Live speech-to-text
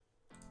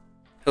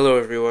Hello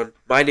everyone,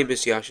 my name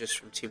is Yashis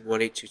from Team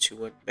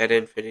 18221 Meta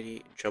Infinity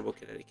in Trumbull,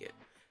 Connecticut,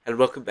 and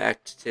welcome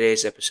back to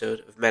today's episode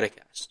of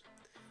MetaCast.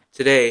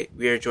 Today,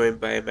 we are joined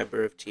by a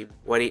member of Team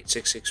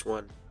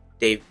 18661,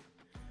 Davey.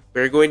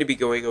 We are going to be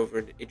going over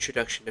an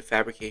introduction to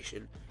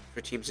fabrication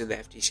for teams in the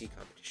FTC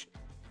competition.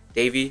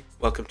 Davey,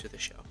 welcome to the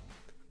show.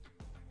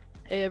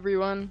 Hey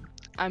everyone,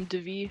 I'm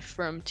Devi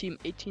from Team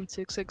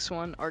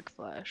 18661 Arc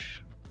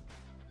Flash.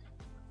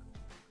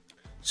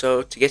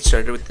 So, to get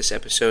started with this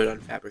episode on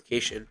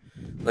fabrication,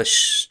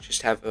 let's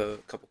just have a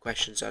couple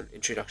questions on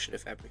introduction to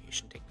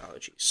fabrication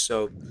technologies.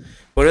 So,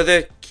 what are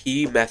the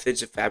key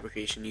methods of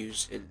fabrication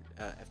used in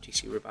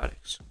FTC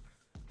robotics?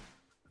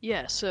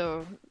 Yeah,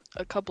 so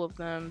a couple of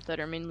them that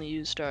are mainly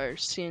used are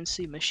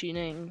CNC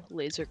machining,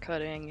 laser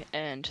cutting,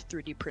 and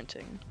 3D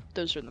printing.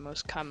 Those are the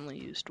most commonly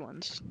used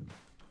ones.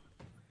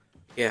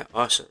 Yeah,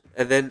 awesome.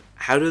 And then,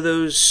 how do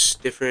those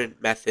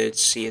different methods,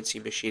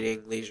 CNC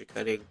machining, laser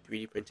cutting,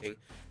 3D printing,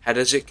 how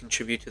does it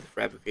contribute to the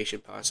fabrication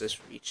process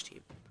for each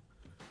team?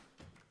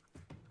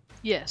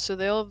 Yeah, so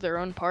they all have their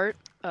own part.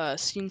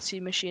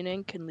 CNC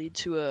machining can lead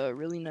to a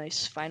really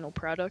nice final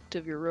product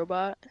of your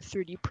robot.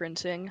 3D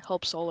printing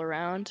helps all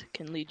around,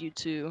 can lead you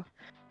to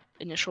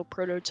initial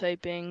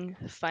prototyping,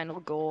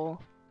 final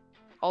goal,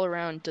 all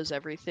around does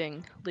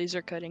everything.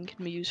 Laser cutting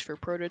can be used for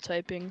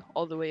prototyping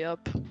all the way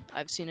up.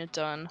 I've seen it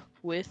done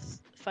with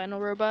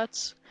final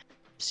robots.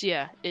 So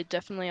yeah, it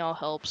definitely all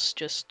helps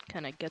just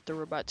kind of get the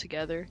robot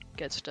together,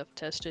 get stuff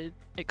tested,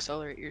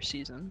 accelerate your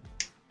season.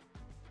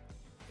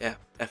 Yeah,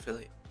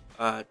 definitely.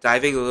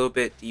 Diving a little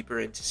bit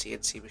deeper into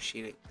CNC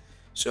machining.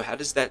 So, how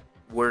does that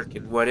work,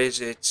 and what is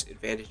its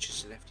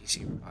advantages in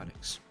FTC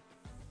robotics?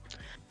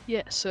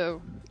 Yeah, so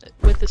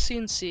with the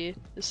CNC,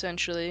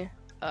 essentially,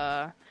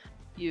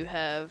 you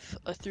have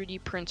a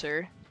 3D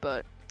printer,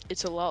 but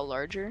it's a lot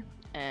larger,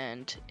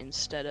 and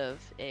instead of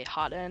a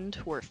hot end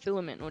where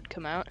filament would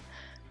come out,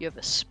 you have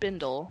a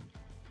spindle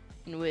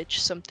in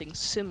which something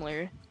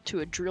similar to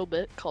a drill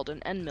bit called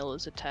an end mill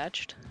is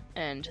attached,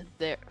 and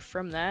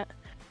from that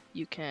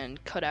you can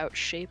cut out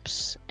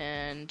shapes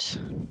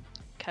and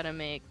kind of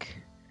make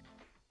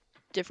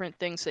different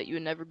things that you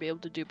would never be able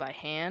to do by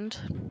hand,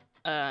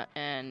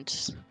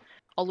 and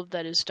all of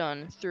that is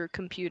done through a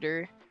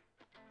computer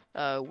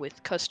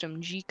with custom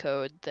G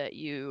code that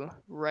you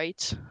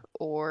write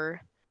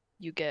or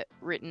you get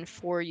written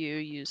for you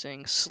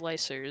using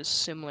slicers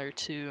similar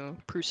to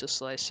Prusa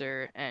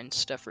Slicer and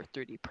stuff for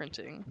 3D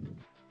printing.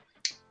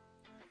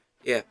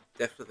 Yeah,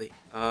 definitely.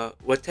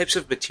 What types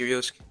of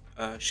materials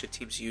should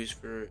teams use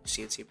for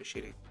CNC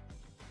machining?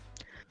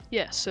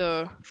 Yeah,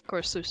 so of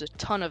course there's a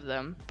ton of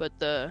them, but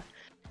the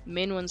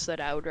main ones that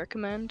I would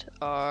recommend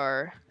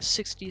are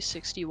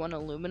 6061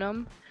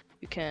 aluminum.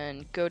 You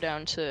can go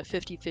down to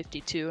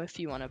 5052 if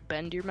you want to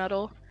bend your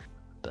metal,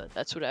 but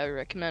that's what I would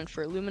recommend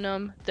for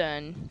aluminum.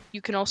 Then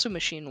you can also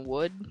machine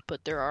wood,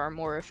 but there are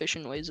more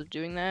efficient ways of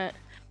doing that.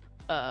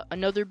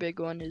 Another big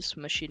one is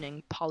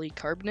machining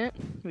polycarbonate,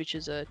 which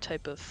is a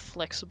type of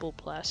flexible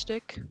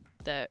plastic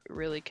that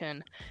really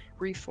can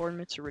reform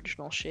its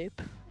original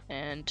shape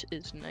and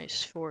is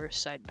nice for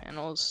side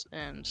panels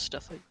and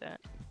stuff like that.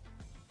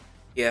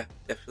 Yeah,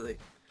 definitely.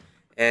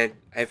 And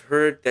I've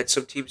heard that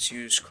some teams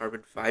use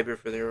carbon fiber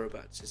for their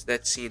robots. Is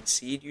that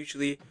CNC'd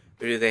usually,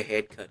 or do they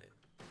hand cut it?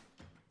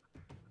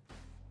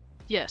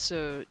 Yeah,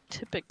 so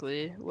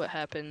typically what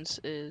happens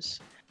is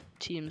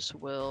teams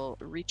will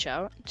reach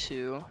out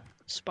to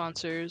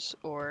sponsors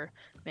or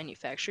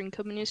manufacturing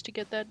companies to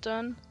get that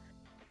done.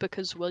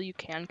 Because while you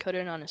can cut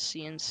it on a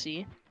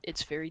CNC,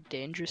 it's very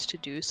dangerous to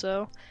do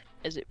so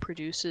as it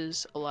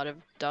produces a lot of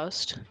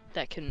dust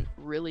that can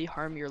really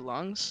harm your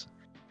lungs.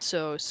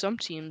 So some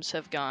teams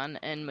have gone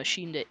and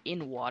machined it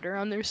in water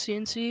on their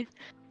CNC,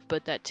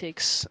 but that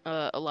takes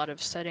a lot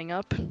of setting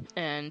up.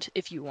 And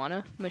if you want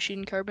to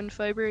machine carbon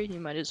fiber, you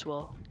might as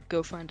well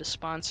go find a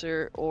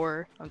sponsor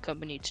or a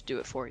company to do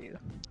it for you.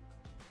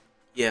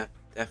 Yeah,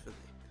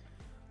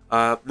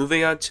 definitely.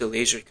 Moving on to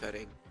laser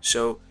cutting.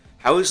 So,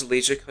 how is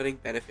laser cutting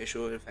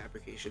beneficial in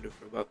fabrication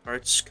of robot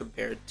parts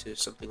compared to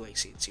something like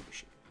CNC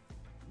machining?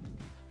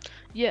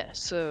 Yeah,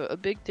 so a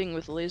big thing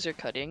with laser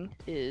cutting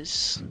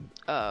is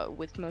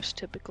with most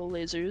typical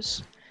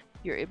lasers,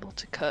 you're able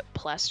to cut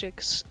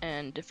plastics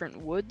and different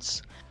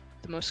woods.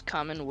 The most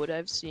common wood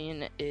I've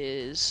seen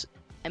is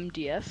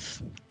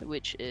MDF,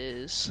 which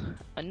is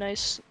a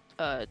nice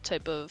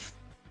type of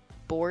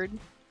board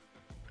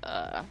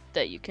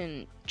that you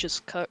can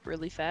just cut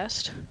really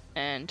fast.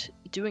 And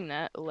doing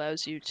that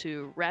allows you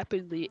to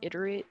rapidly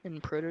iterate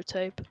and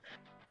prototype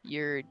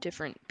your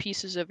different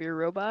pieces of your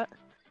robot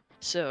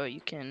so you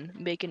can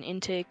make an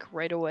intake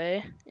right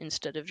away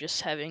instead of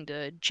just having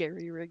to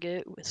jerry rig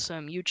it with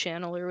some U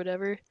channel or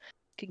whatever. You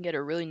can get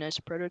a really nice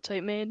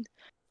prototype made,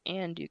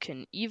 and you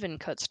can even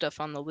cut stuff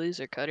on the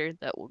laser cutter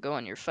that will go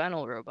on your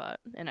final robot.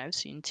 And I've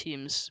seen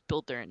teams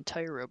build their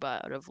entire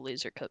robot out of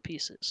laser cut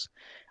pieces.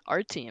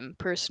 Our team,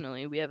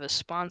 personally, we have a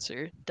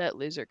sponsor that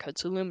laser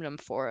cuts aluminum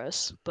for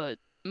us, but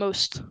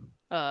most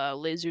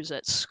lasers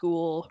at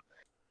school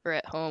or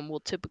at home will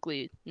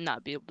typically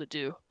not be able to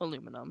do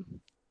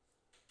aluminum.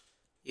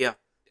 Yeah.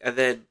 And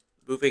then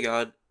moving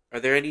on, are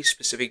there any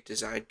specific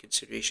design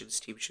considerations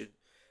teams should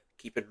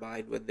keep in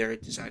mind when they're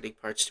designing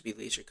parts to be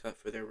laser cut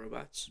for their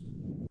robots?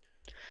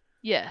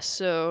 Yeah,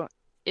 so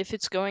if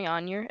it's going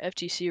on your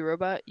FTC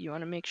robot, you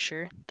want to make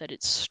sure that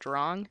it's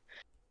strong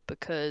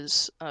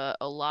because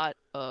a lot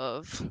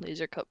of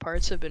laser cut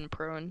parts have been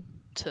prone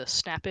to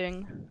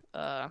snapping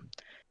and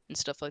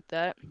stuff like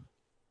that.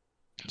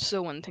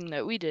 So one thing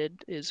that we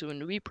did is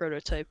when we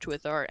prototyped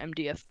with our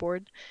MDF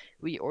board,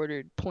 we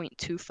ordered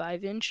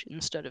 0.25 inch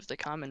instead of the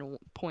common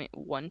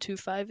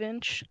 0.125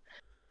 inch,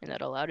 and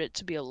that allowed it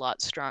to be a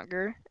lot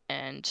stronger.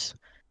 And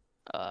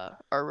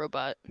our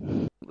robot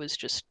was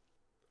just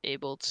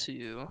able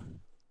to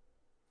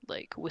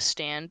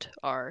withstand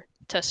our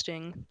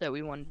testing that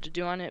we wanted to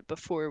do on it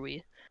before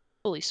we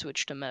fully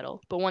switch to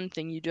metal. But one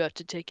thing you do have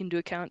to take into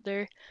account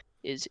there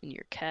is in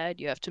your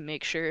CAD, you have to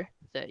make sure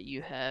that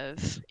you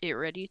have it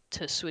ready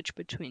to switch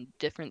between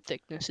different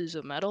thicknesses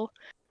of metal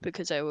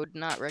because I would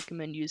not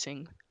recommend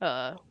using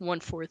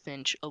 1/4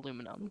 inch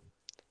aluminum.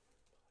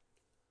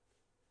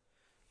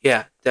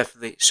 Yeah,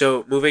 definitely.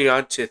 So moving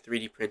on to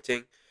 3D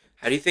printing,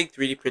 how do you think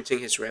 3D printing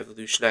has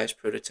revolutionized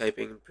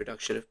prototyping and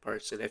production of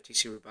parts in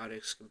FTC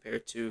robotics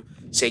compared to,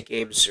 say,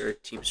 games or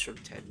teams from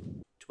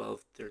 10,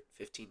 12, 13,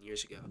 15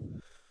 years ago?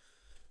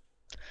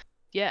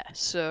 Yeah,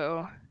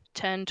 so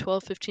 10,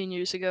 12, 15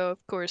 years ago,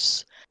 of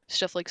course,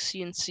 stuff like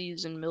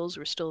CNCs and mills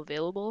were still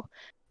available,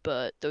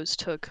 but those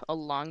took a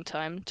long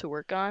time to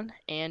work on,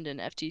 and in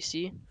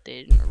FTC,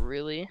 they didn't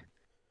really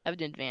have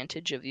an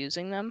advantage of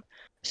using them.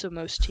 So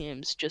most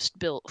teams just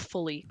built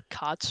fully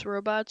COTS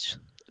robots,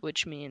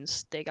 which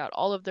means they got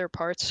all of their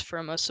parts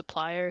from a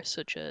supplier,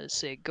 such as,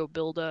 say,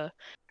 GoBuilda,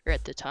 or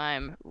at the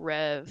time,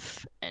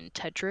 Rev and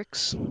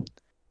Tetrix.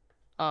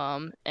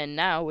 And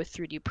now with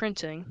 3D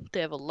printing,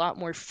 they have a lot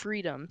more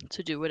freedom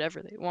to do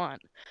whatever they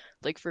want.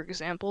 Like, for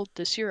example,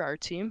 this year our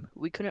team,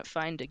 we couldn't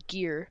find a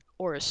gear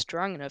or a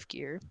strong enough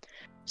gear,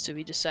 so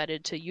we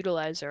decided to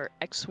utilize our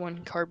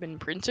X1 carbon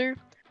printer,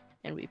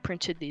 and we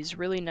printed these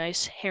really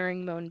nice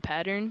herringbone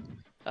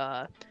pattern,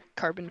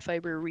 carbon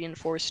fiber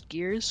reinforced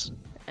gears,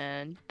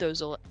 and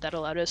that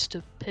allowed us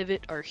to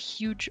pivot our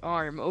huge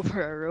arm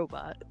over our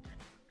robot,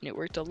 and it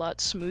worked a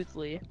lot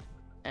smoothly,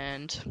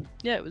 and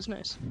yeah, it was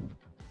nice.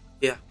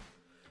 Yeah.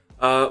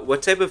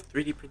 What type of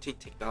 3D printing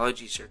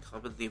technologies are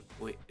commonly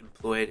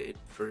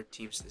for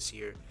teams this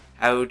year?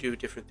 How do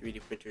different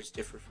 3D printers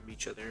differ from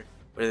each other?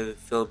 What do the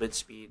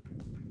filaments mean?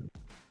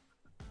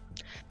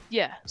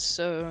 Yeah,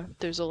 so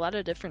there's a lot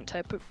of different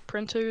type of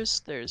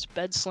printers. There's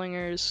bed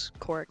slingers,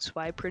 Core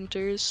XY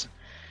printers.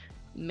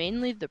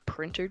 Mainly the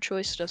printer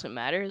choice doesn't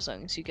matter as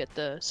long as you get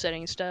the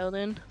settings dialed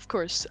in. Of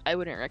course, I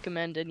wouldn't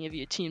recommend any of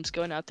you teams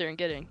going out there and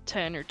getting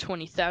 $10,000 or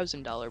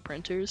 $20,000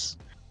 printers.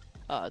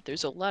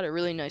 There's a lot of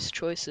really nice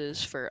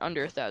choices for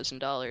under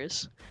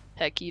 $1,000.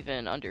 Heck,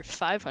 even under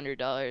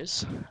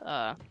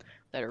 $500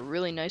 that are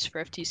really nice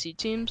for FTC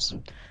teams.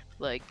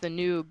 Like the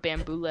new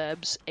Bamboo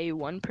Labs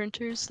A1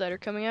 printers that are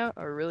coming out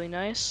are really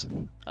nice.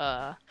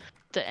 The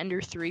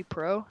Ender 3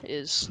 Pro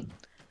is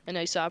a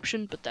nice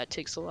option, but that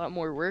takes a lot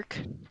more work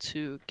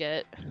to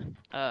get,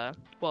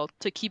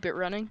 to keep it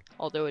running,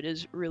 although it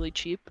is really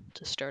cheap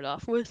to start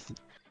off with.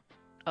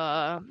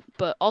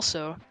 But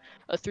also,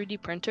 a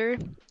 3D printer,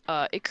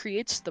 it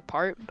creates the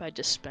part by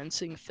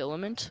dispensing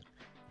filament,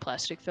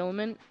 plastic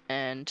filament,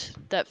 and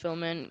that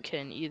filament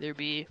can either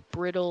be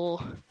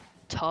brittle,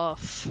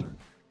 tough,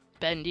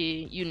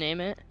 bendy, you name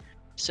it.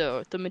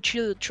 So the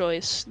material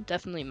choice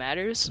definitely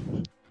matters.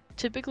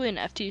 Typically in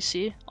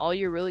FTC, all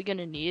you're really going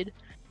to need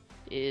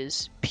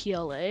is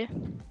PLA.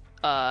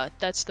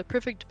 That's the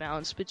perfect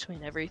balance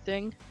between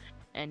everything.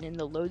 And in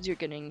the loads you're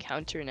going to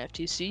encounter in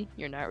FTC,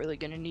 you're not really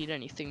going to need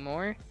anything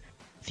more.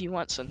 If you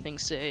want something,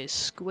 say,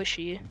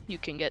 squishy, you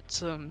can get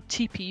some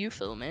TPU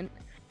filament.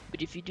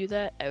 But if you do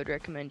that, I would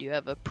recommend you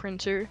have a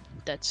printer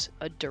that's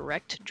a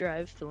direct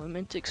drive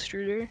filament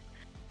extruder,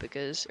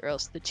 because or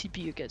else the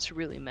TPU gets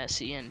really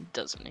messy and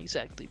doesn't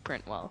exactly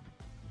print well.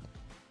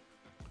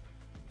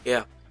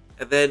 Yeah.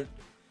 And then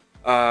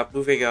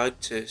moving on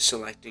to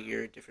selecting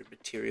your different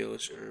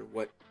materials or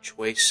what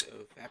choice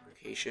of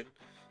fabrication.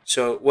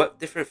 So, what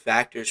different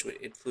factors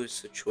would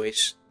influence the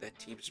choice that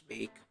teams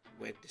make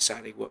when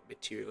deciding what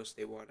materials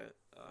they want to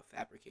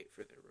fabricate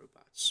for their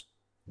robots?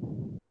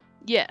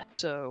 Yeah,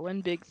 so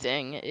one big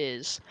thing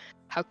is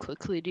how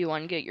quickly do you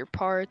want to get your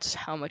parts,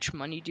 how much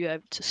money do you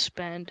have to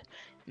spend,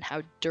 and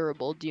how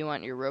durable do you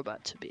want your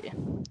robot to be.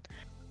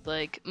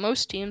 Like,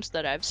 most teams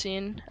that I've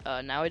seen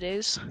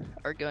nowadays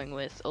are going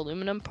with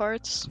aluminum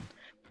parts.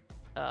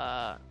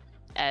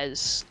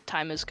 As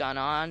time has gone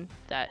on,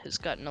 that has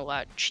gotten a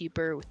lot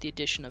cheaper with the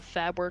addition of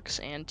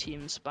Fabworks and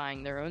teams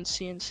buying their own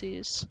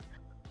CNCs.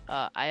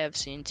 I have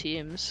seen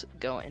teams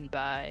go and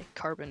buy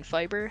carbon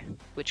fiber,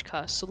 which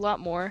costs a lot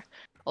more,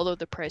 although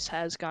the price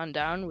has gone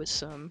down with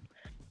some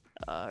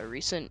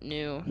recent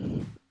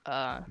new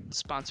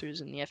sponsors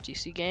in the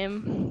FTC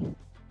game.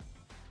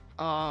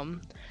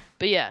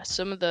 But yeah,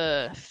 some of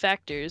the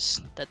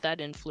factors that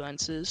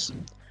influences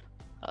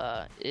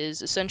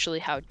is essentially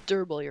how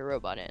durable your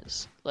robot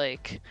is.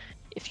 Like,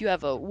 If you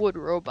have a wood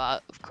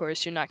robot, of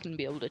course, you're not going to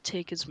be able to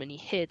take as many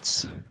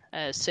hits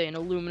as, say, an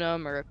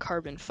aluminum or a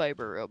carbon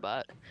fiber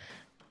robot,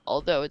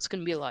 although it's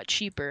going to be a lot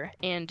cheaper,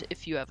 and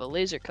if you have a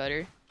laser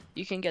cutter,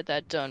 you can get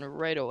that done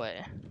right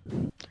away.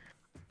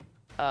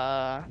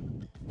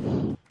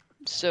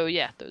 So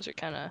yeah, those are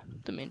kind of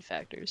the main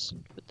factors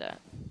with that.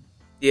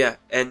 Yeah,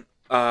 and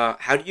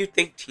how do you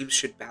think teams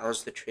should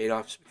balance the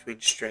trade-offs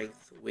between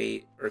strength,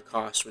 weight, or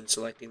cost when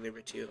selecting their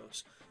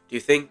materials? Do you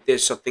think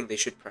there's something they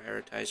should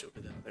prioritize over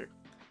the other?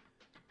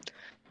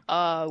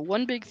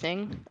 One big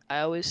thing I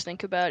always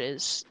think about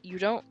is you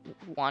don't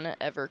want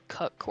to ever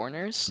cut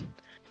corners,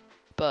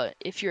 but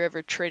if you're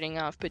ever trading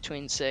off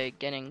between, say,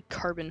 getting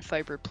carbon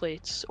fiber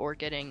plates or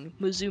getting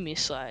Mizumi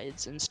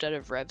slides instead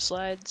of Rev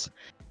slides,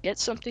 get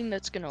something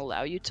that's going to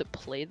allow you to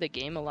play the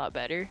game a lot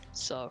better.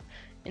 So,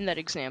 in that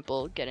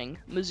example, getting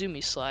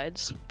Mizumi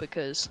slides,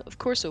 because of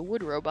course a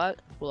wood robot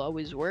will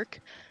always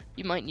work.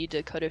 You might need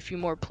to cut a few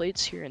more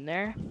plates here and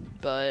there,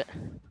 but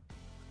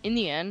in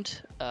the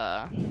end,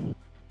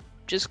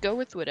 just go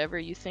with whatever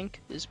you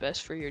think is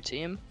best for your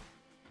team.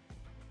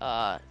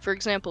 For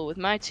example, with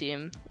my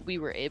team, we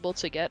were able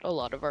to get a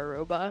lot of our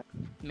robot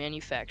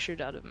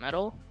manufactured out of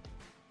metal,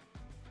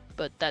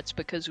 but that's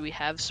because we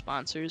have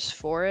sponsors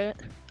for it.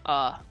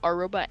 Our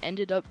robot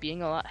ended up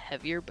being a lot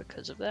heavier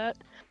because of that.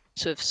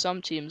 So if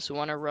some teams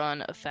want to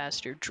run a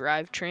faster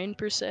drivetrain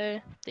per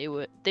se,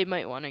 they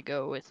might want to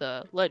go with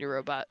a lighter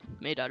robot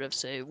made out of,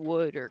 say,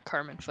 wood or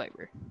carbon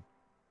fiber.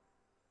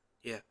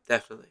 Yeah,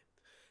 definitely.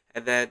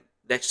 And then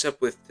next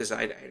up with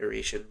design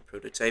iteration and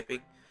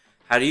prototyping,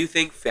 how do you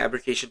think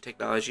fabrication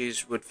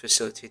technologies would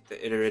facilitate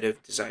the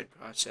iterative design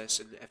process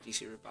in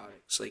FTC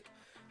robotics? Like,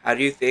 how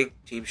do you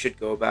think teams should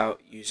go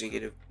about using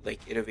it,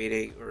 like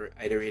innovating or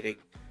iterating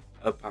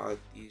upon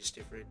these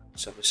different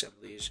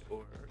sub-assemblies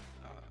or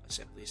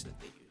assemblies that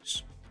they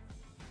use?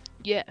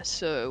 Yeah,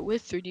 so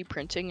with 3D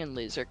printing and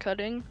laser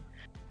cutting,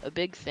 a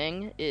big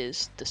thing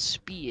is the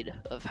speed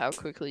of how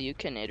quickly you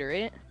can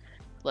iterate.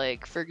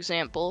 Like, for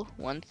example,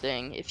 one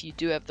thing, if you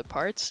do have the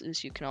parts,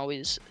 is you can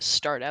always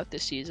start out the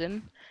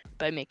season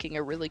by making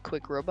a really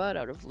quick robot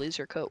out of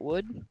laser cut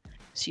wood.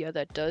 See how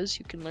that does?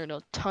 You can learn a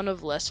ton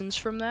of lessons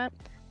from that.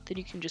 Then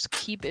you can just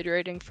keep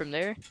iterating from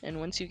there, and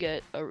once you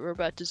get a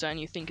robot design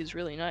you think is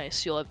really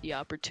nice, you'll have the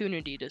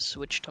opportunity to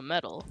switch to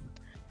metal.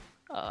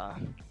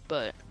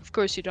 But of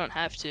course you don't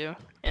have to,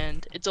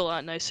 and it's a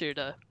lot nicer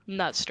to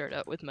not start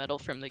out with metal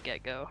from the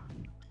get-go.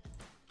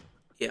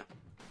 Yeah.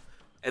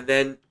 And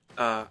then,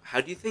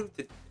 how do you think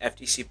the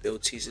FTC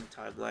build season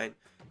timeline,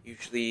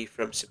 usually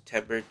from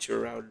September to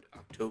around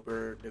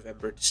October,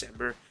 November,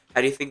 December, how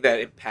do you think that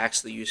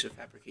impacts the use of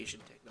fabrication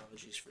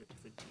technologies for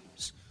different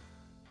teams?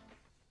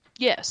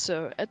 Yeah,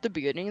 so at the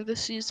beginning of the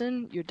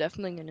season, you're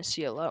definitely going to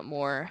see a lot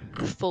more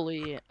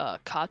fully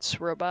COTS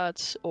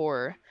robots,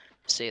 or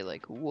say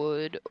like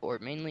wood or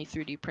mainly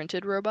 3D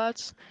printed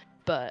robots.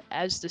 But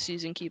as the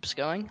season keeps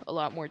going, a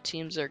lot more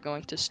teams are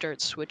going to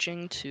start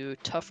switching to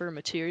tougher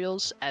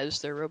materials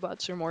as their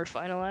robots are more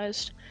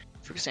finalized.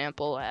 For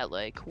example, at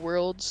like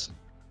Worlds,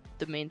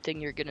 the main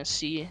thing you're going to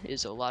see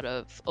is a lot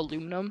of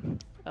aluminum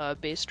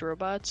based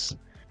robots,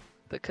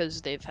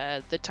 because they've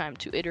had the time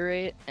to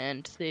iterate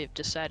and they've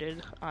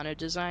decided on a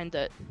design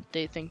that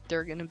they think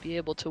they're going to be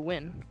able to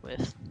win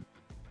with.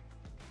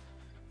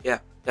 Yeah,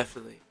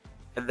 definitely.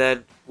 And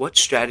then, what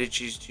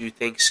strategies do you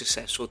think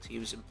successful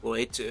teams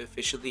employ to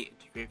efficiently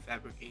integrate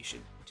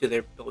fabrication to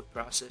their build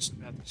process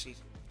throughout the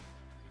season?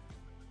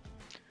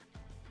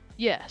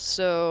 Yeah,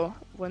 so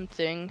one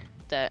thing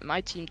that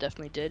my team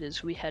definitely did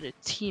is we had a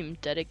team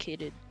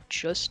dedicated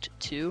just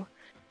to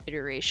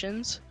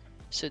iterations.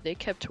 So they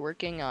kept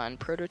working on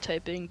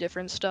prototyping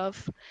different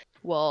stuff,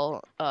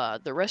 while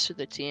the rest of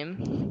the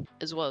team,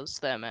 as well as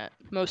them at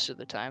most of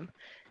the time,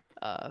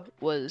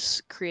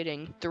 was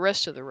creating the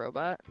rest of the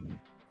robot.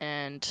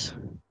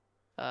 And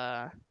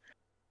uh,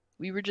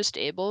 we were just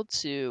able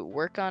to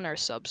work on our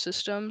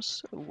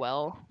subsystems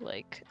while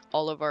like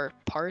all of our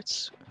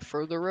parts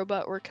for the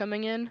robot were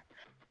coming in,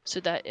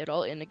 so that it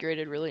all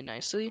integrated really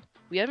nicely.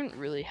 We haven't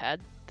really had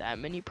that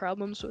many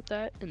problems with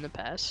that in the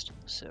past,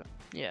 so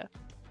yeah.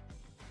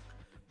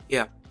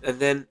 Yeah, and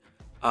then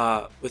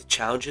with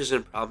challenges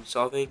and problem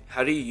solving,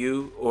 how do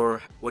you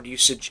or what do you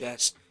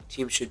suggest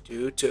teams should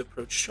do to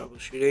approach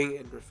troubleshooting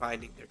and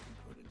refining their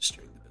components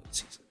during the build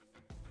season?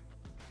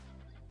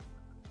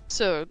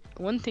 So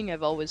one thing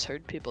I've always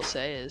heard people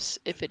say is,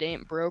 if it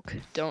ain't broke,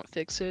 don't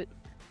fix it.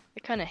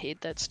 I kind of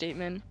hate that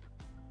statement.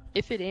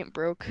 If it ain't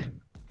broke,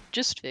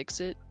 just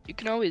fix it. You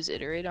can always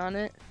iterate on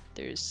it.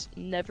 There's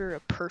never a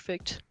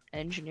perfect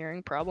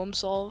engineering problem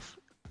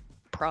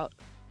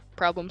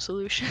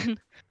solution.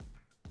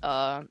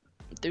 uh,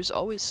 there's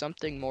always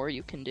something more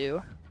you can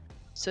do.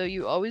 So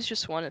you always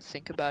just want to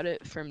think about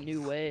it from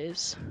new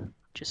ways.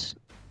 Just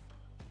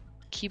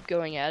keep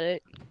going at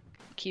it.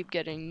 Keep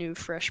getting new,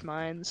 fresh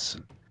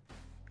minds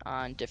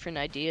on different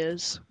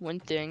ideas. One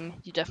thing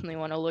you definitely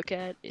want to look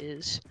at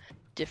is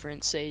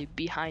different, say,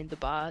 behind the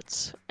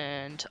bots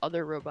and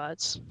other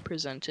robots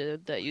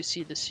presented that you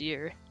see this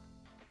year.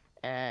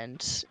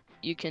 And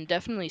you can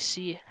definitely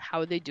see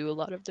how they do a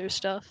lot of their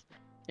stuff.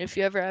 If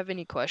you ever have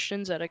any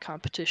questions at a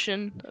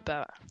competition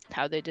about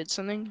how they did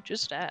something,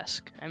 just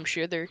ask. I'm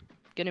sure they're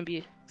going to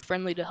be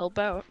friendly to help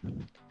out.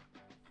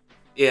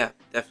 Yeah,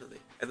 definitely.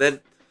 And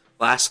then,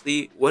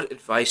 lastly, what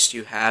advice do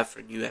you have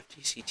for new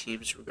FTC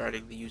teams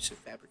regarding the use of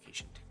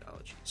fabrication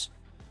technologies?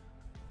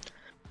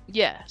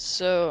 Yeah,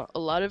 so a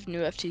lot of new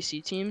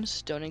FTC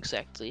teams don't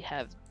exactly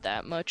have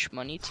that much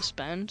money to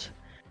spend.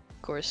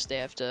 Of course, they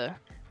have to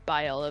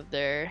buy all of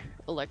their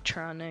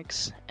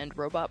electronics and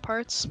robot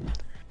parts.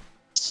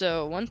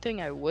 So one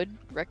thing I would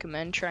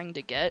recommend trying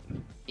to get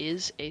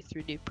is a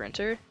 3D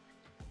printer.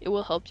 It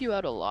will help you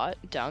out a lot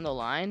down the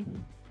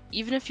line.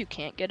 Even if you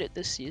can't get it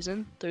this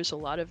season, there's a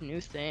lot of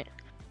new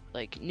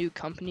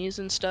companies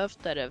and stuff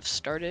that have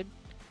started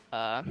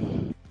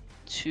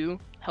to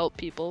help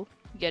people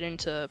get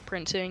into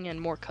printing and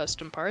more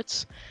custom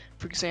parts.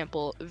 For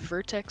example,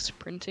 Vertex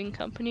Printing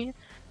Company,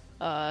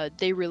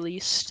 they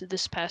released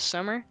this past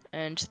summer,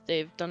 and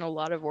they've done a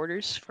lot of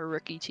orders for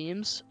rookie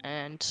teams,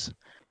 and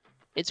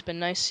it's been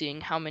nice seeing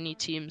how many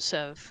teams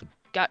have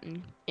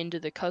gotten into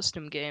the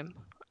custom game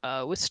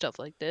with stuff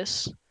like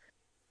this.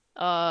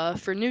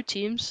 For new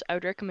teams, I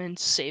would recommend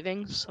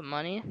saving some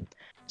money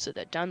so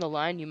that down the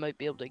line you might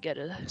be able to get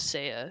a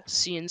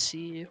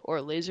CNC or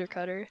a laser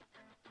cutter.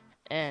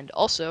 And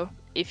also,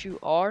 if you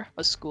are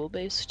a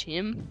school-based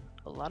team,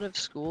 a lot of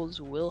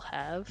schools will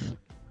have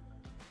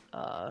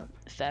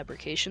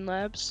fabrication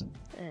labs,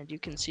 and you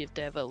can see if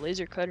they have a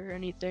laser cutter or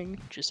anything.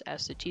 Just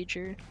ask the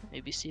teacher,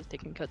 maybe see if they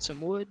can cut some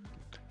wood.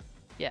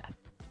 Yeah.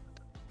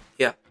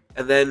 Yeah.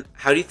 And then,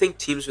 how do you think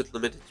teams with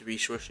limited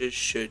resources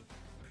should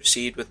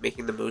proceed with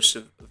making the most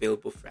of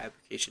available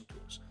fabrication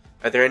tools?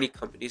 Are there any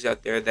companies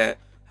out there that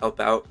help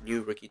out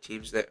new rookie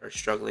teams that are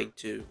struggling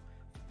to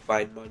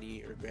find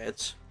money or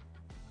grants?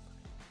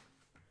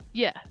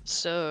 Yeah,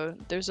 so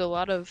there's a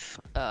lot of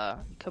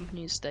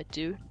companies that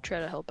do try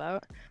to help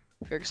out.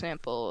 For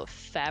example,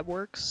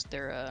 FabWorks,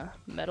 they're a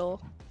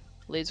metal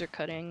laser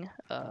cutting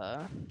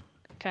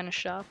kind of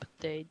shop.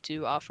 They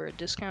do offer a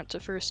discount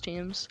to first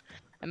teams.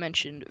 I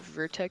mentioned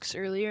Vertex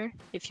earlier.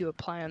 If you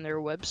apply on their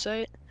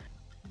website,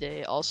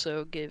 they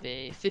also give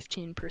a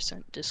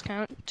 15%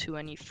 discount to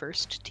any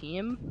first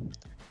team.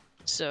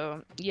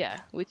 So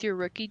yeah, with your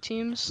rookie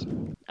teams,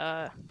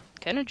 kind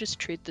of just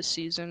treat the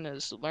season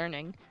as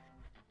learning.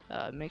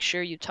 Make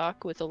sure you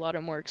talk with a lot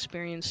of more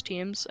experienced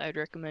teams. I'd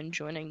recommend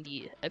joining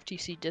the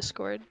FTC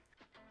Discord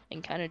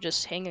and kind of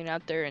just hanging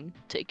out there and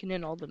taking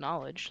in all the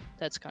knowledge.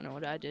 That's kind of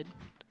what I did.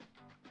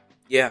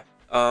 Yeah.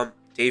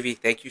 Davey,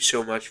 thank you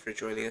so much for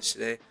joining us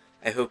today.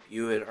 I hope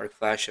you and Arc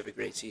Flash have a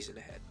great season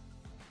ahead.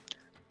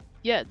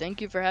 Yeah, thank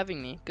you for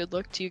having me. Good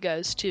luck to you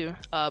guys too.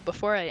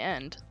 Before I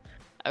end,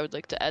 I would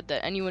like to add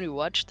that anyone who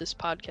watched this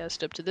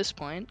podcast up to this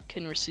point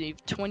can receive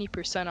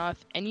 20%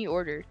 off any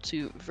order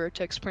to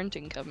Vertex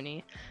Printing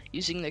Company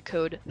using the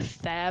code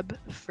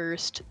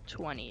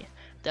FABFIRST20.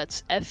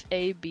 That's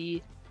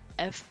FABFIRST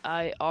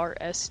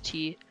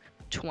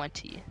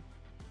 20.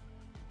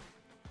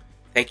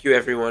 Thank you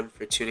everyone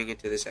for tuning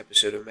into this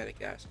episode of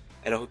Metacast,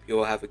 and I hope you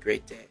all have a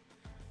great day.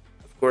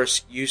 Of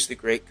course, use the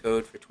great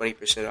code for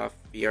 20% off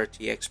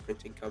VRTX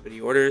Printing Company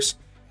orders,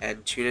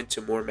 and tune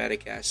into more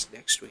Metacast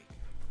next week.